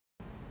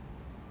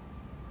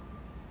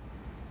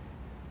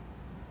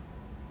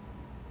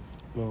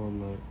No, I'm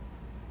not.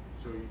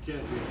 So you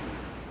can't be.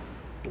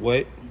 What?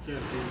 You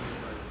can't be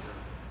by yourself.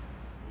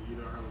 You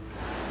don't have a man.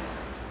 So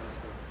let's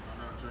go. I'm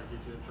not trying to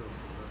get you in trouble.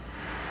 Let's go.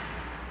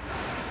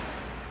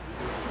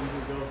 You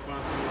can go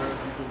find somewhere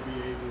else. You can be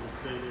able to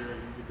stay there.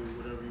 You can do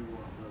whatever you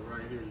want. But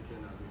right here, you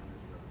cannot be in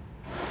this building.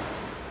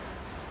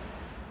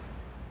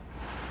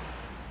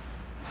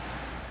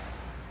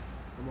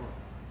 Come on.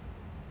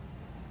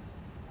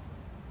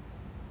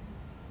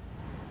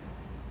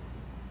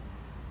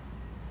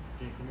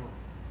 Can't come on.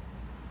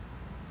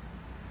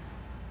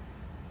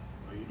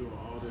 Are you doing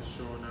all this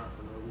showing out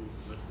for no reason?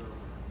 Let's go.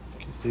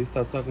 See,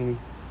 stop talking to me.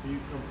 Can you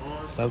come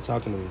on? Stop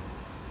talking to me.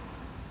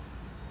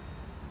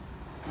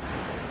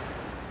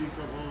 Can you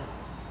come on?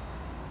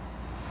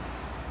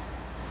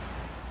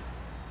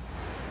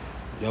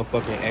 Your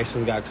fucking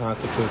actions got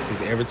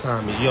consequences every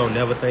time, and you don't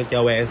never think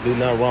your ass do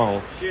nothing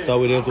wrong. Yeah,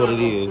 So it is what it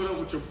is. Put up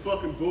with your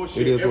fucking bullshit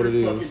It is what it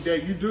every is. fucking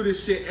day. You do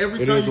this shit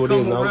every It time is you what it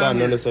come is. I don't got around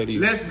nothing here. to say to you.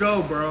 Let's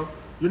go, bro.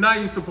 You're not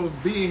even supposed to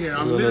be in here.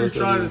 I'm You know literally what I'm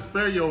trying to saying?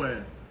 spare your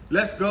ass.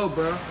 Let's go,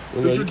 bro. You know, Because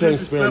you you're can't spare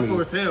disrespectful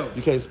me. as hell.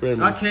 You can't spare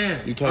me. I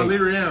can. You can't. I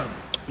literally am.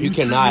 You treat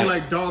cannot. me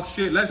like dog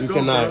shit. Let's You go,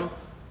 cannot. bro.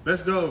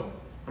 Let's go.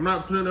 I'm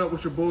not putting up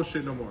with your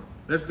bullshit no more.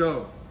 Let's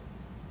go.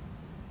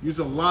 You're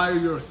a liar.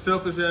 You're a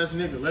selfish ass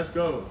nigga. Let's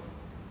go.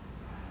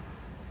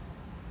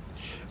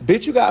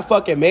 Bitch, you got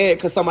fucking mad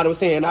because somebody was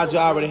saying I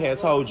already had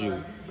told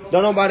you.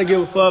 Don't nobody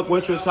give a fuck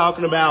what you're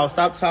talking about.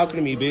 Stop talking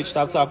to me, bitch.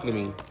 Stop talking to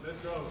me.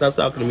 Stop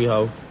talking to me,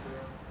 hoe.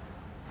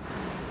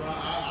 So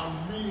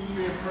I'm meeting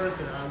you in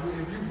person.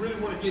 If you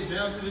really want to get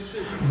down to this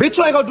shit, Bitch,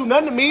 you ain't gonna do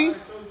nothing to me.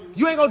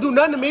 You ain't gonna do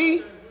nothing to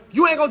me.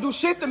 You ain't gonna do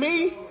shit to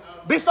me.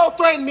 Bitch, don't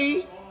threaten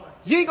me.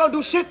 You ain't gonna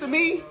do shit to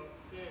me.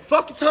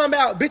 Fuck you talking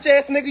about, bitch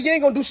ass nigga. You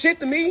ain't gonna do shit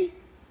to me.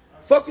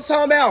 Fuck you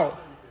talking about.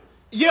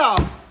 Yeah.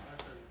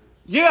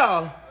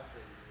 Yeah.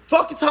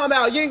 Fuck you talking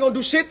about. You ain't gonna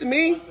do shit to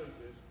me.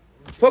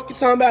 Fuck you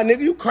talking about, nigga.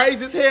 You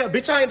crazy as hell.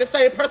 Bitch, I ain't the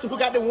same person who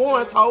got the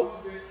warrants, hoe.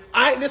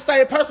 I ain't the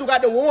same person who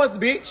got the warrants,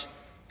 bitch.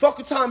 Fuck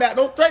you talking about.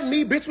 Don't threaten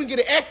me, bitch. We can get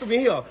it active in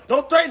here.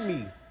 Don't threaten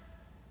me.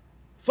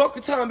 Fuck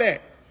you talking about.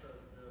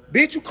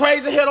 Bitch, you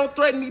crazy as hell. Don't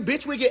threaten me,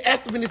 bitch. We get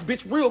active in this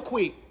bitch real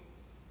quick.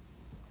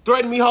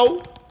 Threaten me,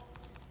 hoe.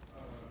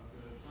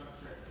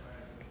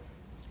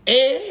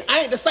 And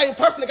I ain't the same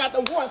person that got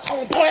the warrants,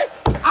 homeboy.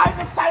 I ain't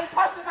the same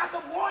person that got the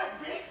warrants,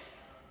 bitch.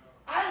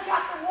 I ain't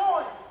got the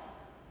warrants.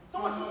 So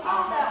what you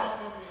talking about?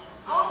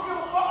 I don't give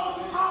a fuck what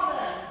you talking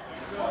about.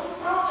 What you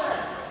talking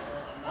about?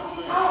 What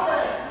you talking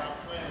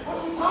about?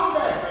 What you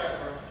talking about?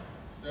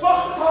 Fuck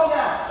you talking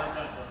about?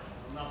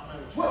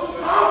 What you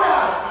talking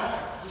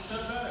about?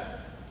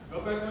 Fuck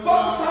you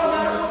talking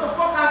about? That's what the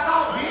fuck I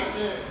thought, bitch.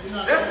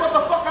 That's what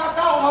the fuck I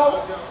thought,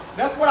 ho.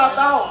 That's what I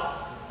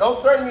thought.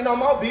 Don't threaten me no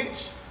more,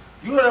 bitch.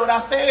 You heard what I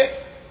said?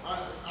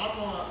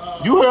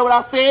 You heard what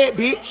I said,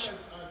 bitch?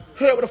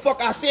 Heard what the fuck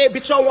I said,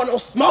 bitch? You don't want no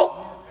smoke?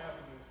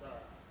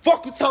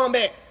 Fuck you talking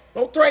about?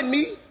 Don't threaten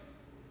me.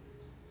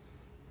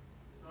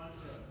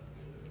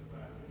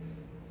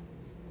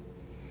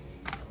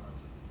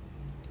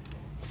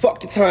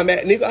 Fuck you talking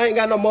about, nigga? I ain't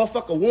got no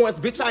motherfucking warrants,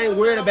 bitch. I ain't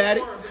worried about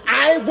it.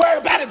 I ain't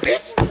worried about it,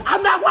 bitch.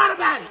 I'm not worried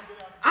about it.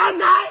 I'm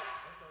not.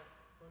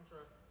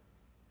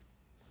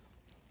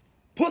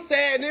 Pussy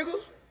ass nigga.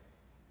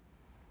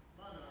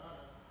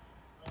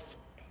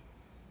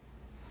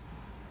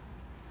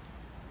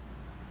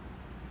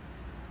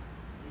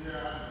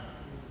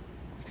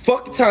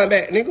 Fuck you talking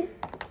about, nigga.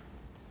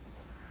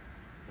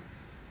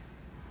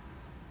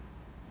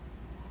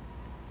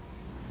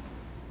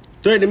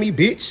 Threatening me,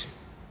 bitch.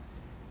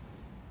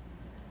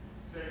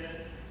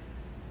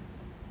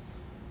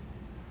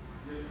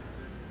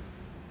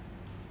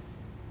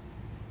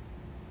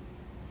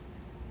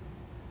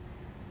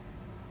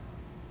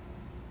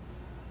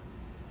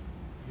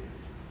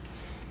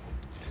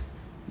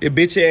 That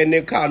bitch ass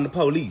nigga calling the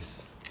police.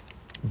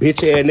 Bitch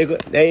ass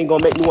nigga. They ain't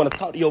gonna make me want to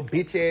talk to your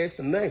bitch ass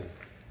or nothing.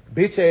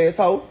 Bitch ass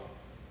hoe.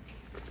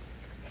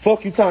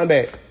 Fuck you talking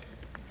about.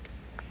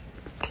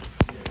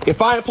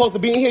 If I ain't supposed to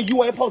be in here,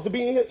 you ain't supposed to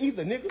be in here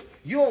either, nigga.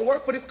 You don't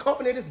work for this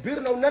company, this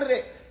building, or none of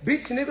that.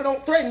 Bitch, nigga,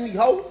 don't threaten me,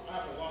 hoe.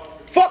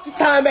 Fuck you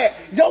talking about.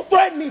 Don't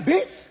threaten me,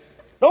 bitch.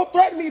 Don't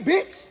threaten me,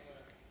 bitch.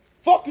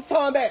 Fuck you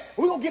talking about.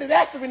 We gonna get it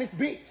active in this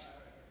bitch.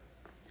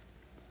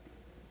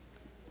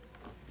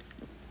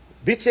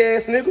 Bitch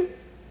ass nigga.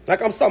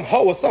 Like I'm some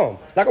hoe or something.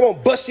 Like I'm gonna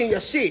bust you in your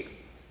shit.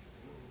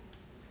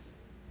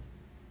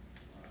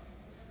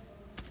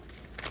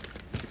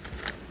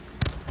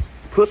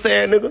 Pussy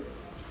ass nigga.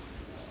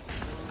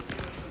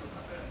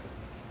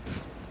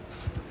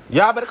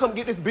 Y'all better come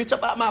get this bitch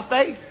up out my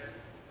face.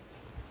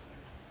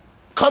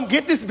 Come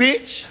get this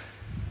bitch.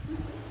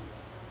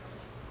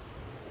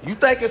 You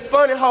think it's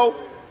funny, hoe?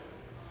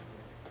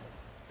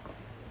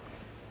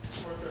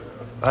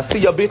 I see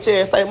your bitch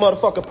ass ain't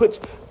motherfucker put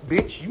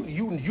bitch,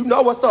 you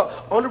know what's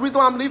up. Only reason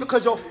why I'm leaving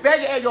because your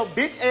faggot and your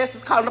bitch ass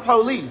is calling the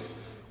police.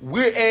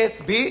 Weird ass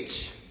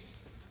bitch.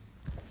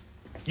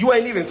 You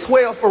ain't even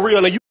 12 for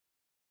real and you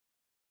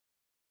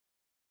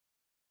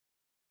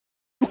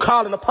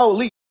calling the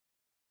police.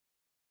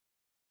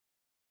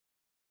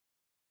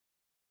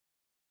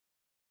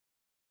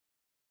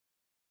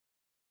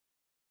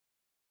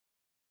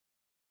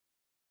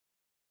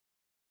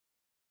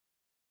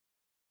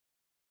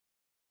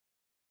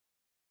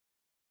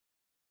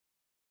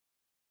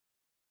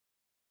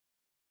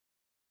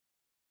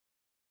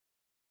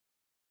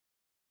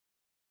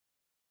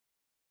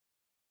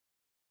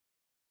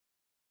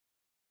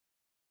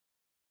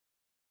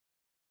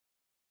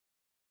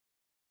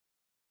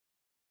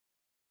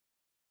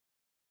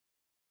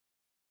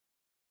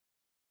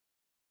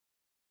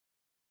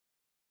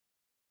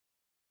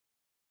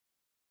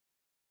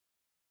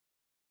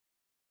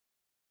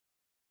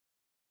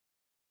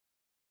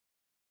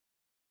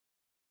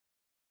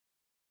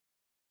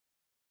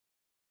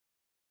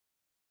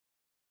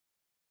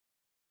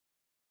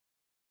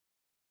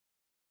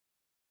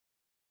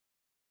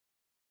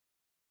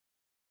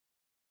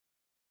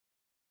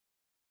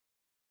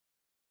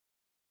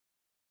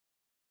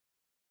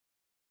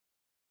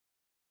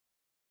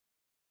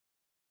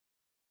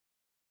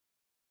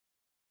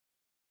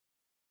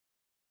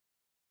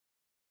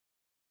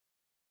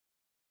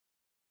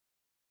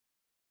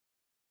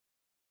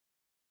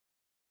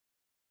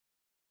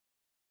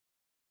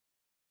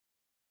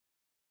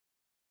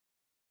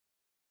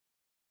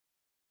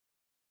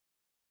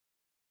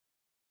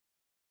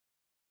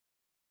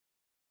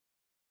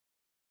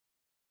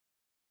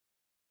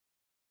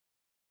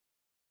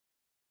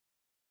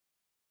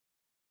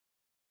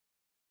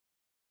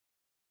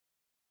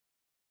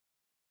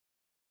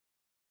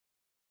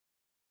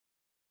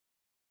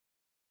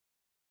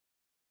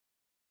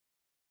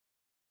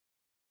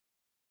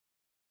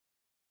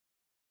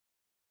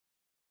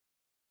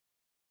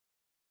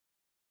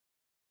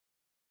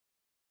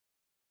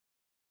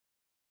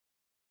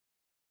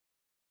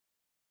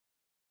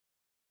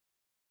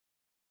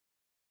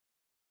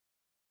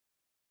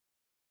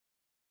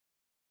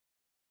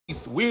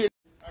 It's weird.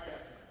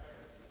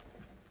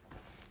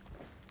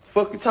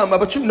 Fuck you talking about,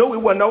 but you know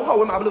it wasn't no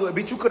hoe in my blood,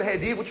 bitch. You could have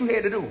did what you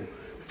had to do.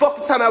 Fuck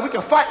you talking about, we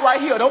can fight right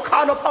here. Don't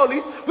call no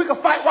police. We can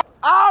fight right.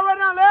 I already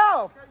done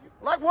left.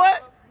 Like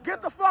what?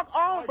 Get the fuck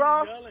on,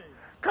 bro.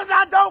 Cause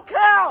I don't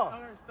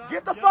care.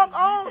 Get the fuck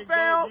on,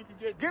 fam.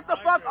 Get the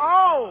fuck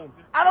on.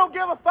 I don't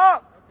give a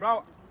fuck,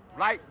 bro.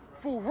 Like,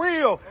 for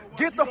real.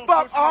 Get the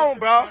fuck on,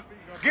 bro.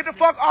 Get the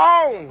fuck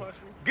on.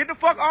 Get the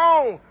fuck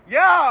on.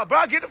 Yeah,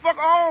 bro. Get the fuck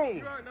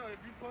on.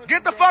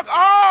 Get the fuck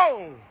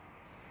on.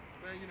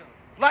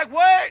 Like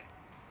what?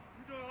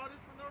 You doing all this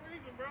for no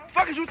reason, bro.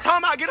 Fuck is you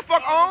talking about? Get the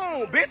fuck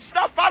on, bitch.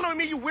 Stop following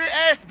me, you weird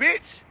ass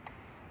bitch.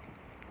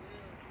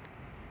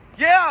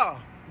 Yeah,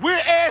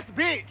 weird ass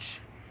bitch.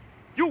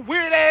 You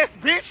weird ass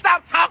bitch.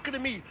 Stop talking to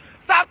me.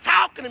 Stop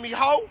talking to me,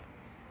 hoe.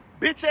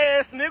 Bitch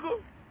ass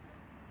nigga.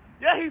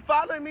 Yeah, he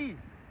following me.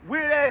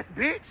 Weird ass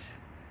bitch.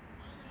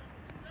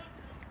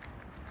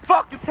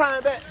 Fuck you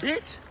talking about,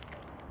 bitch.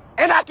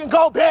 And I can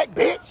go back,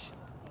 bitch.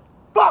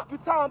 Fuck you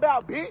talking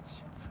about,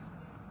 bitch.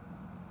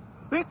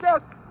 Bitch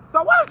ass.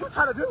 So what did you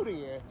try to do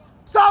then?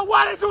 So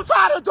what did you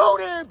try to do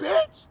then,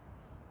 bitch?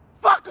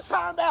 Fuck you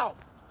talking about.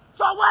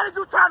 So what did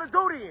you try to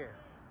do then?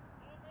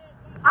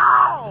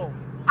 Oh,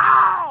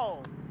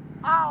 oh,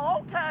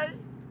 oh, okay,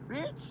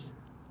 bitch.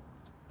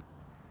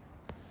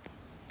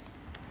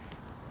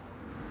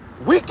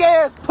 Weak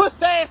ass,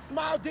 puss ass,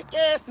 small dick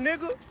ass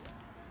nigga.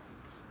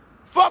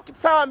 Fuck you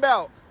talking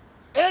about.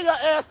 And your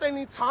ass ain't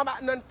even talking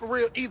about nothing for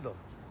real either.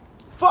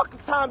 Fuck you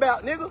talking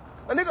about, nigga.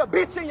 A nigga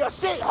bitch in your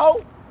shit,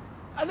 hoe.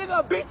 A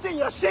nigga bitch in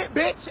your shit,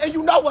 bitch, and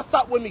you know what's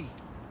up with me.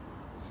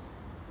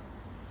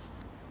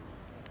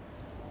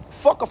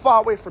 Fuck far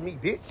away from me,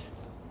 bitch.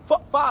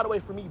 Fuck far away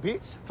from me,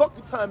 bitch. Fuck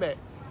you talking about.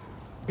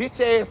 Bitch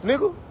ass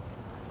nigga.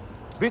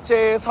 Bitch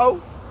ass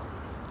hoe.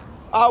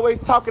 Always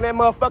talking that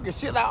motherfucking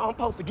shit like I'm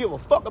supposed to give a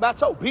fuck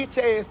about your bitch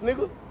ass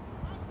nigga.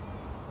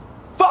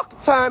 Fuck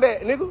you talking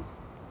about, nigga.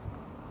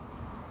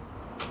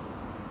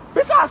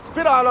 Bitch, I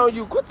spit all on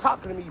you. Quit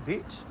talking to me,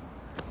 bitch.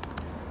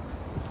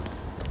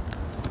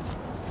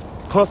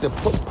 Pussy,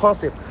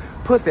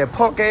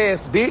 punk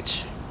ass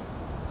bitch.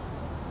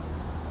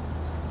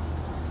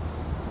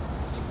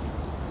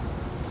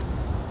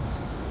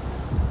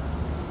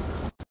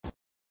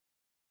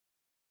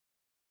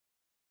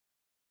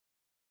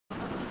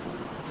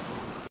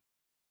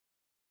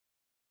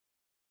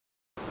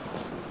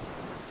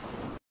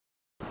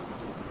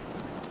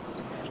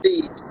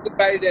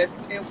 Anybody that's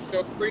playing with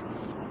your free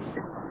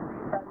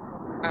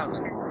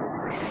island.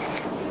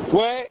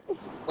 What?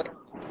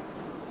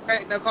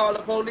 When you to call the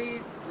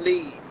police,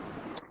 leave.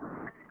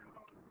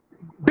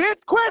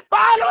 Bitch, quit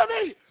following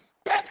me!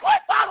 Bitch,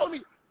 quit following me!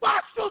 Before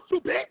I shoot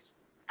you, bitch!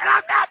 And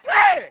I'm not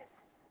playing!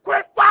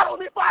 Quit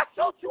following me before I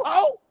shoot you,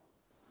 hoe!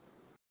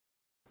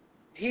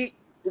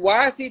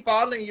 Why is he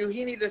following you?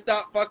 He need to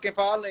stop fucking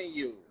following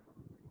you.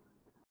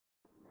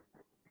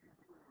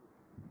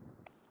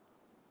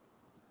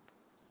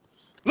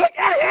 Look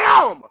at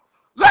him!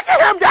 Look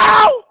at him,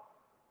 y'all!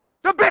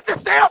 The bitch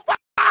is still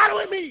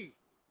following me!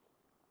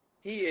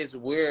 He is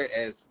weird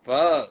as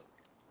fuck.